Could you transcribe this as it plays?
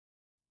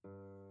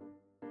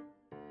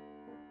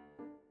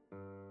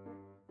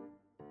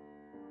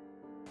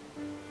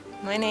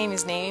My name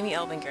is Naomi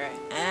Elbinger,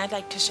 and I'd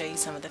like to show you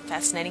some of the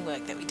fascinating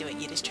work that we do at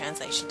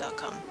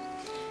YiddishTranslation.com.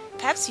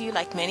 Perhaps you,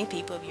 like many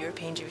people of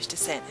European Jewish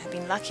descent, have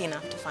been lucky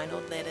enough to find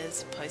old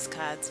letters,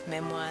 postcards,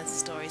 memoirs,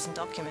 stories and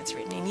documents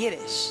written in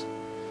Yiddish.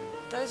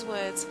 Those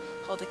words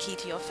hold the key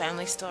to your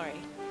family story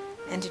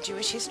and to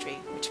Jewish history,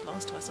 which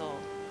belongs to us all.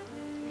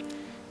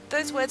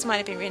 Those words might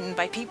have been written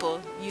by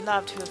people you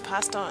loved who have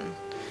passed on.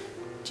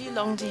 Do you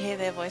long to hear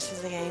their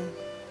voices again?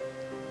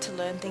 To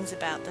learn things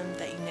about them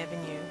that you never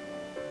knew?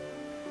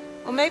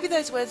 Or maybe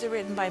those words are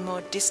written by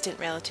more distant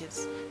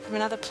relatives from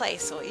another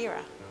place or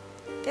era.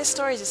 Their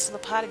stories are still a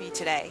part of you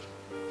today.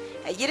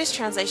 At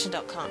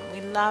YiddishTranslation.com,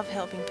 we love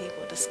helping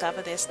people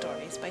discover their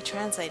stories by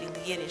translating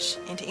the Yiddish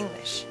into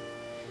English.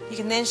 You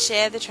can then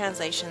share the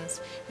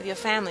translations with your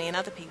family and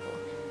other people,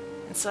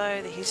 and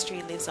so the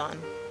history lives on.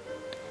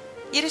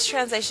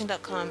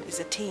 YiddishTranslation.com is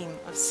a team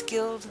of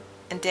skilled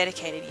and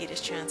dedicated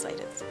Yiddish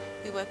translators.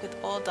 We work with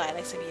all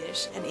dialects of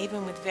Yiddish and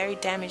even with very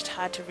damaged,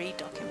 hard-to-read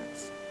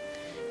documents.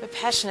 We're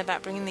passionate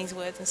about bringing these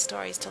words and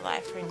stories to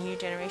life for a new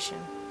generation.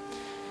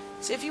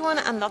 So if you want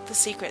to unlock the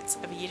secrets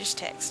of a Yiddish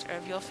text or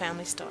of your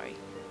family story,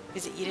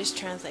 visit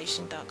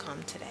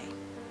YiddishTranslation.com today.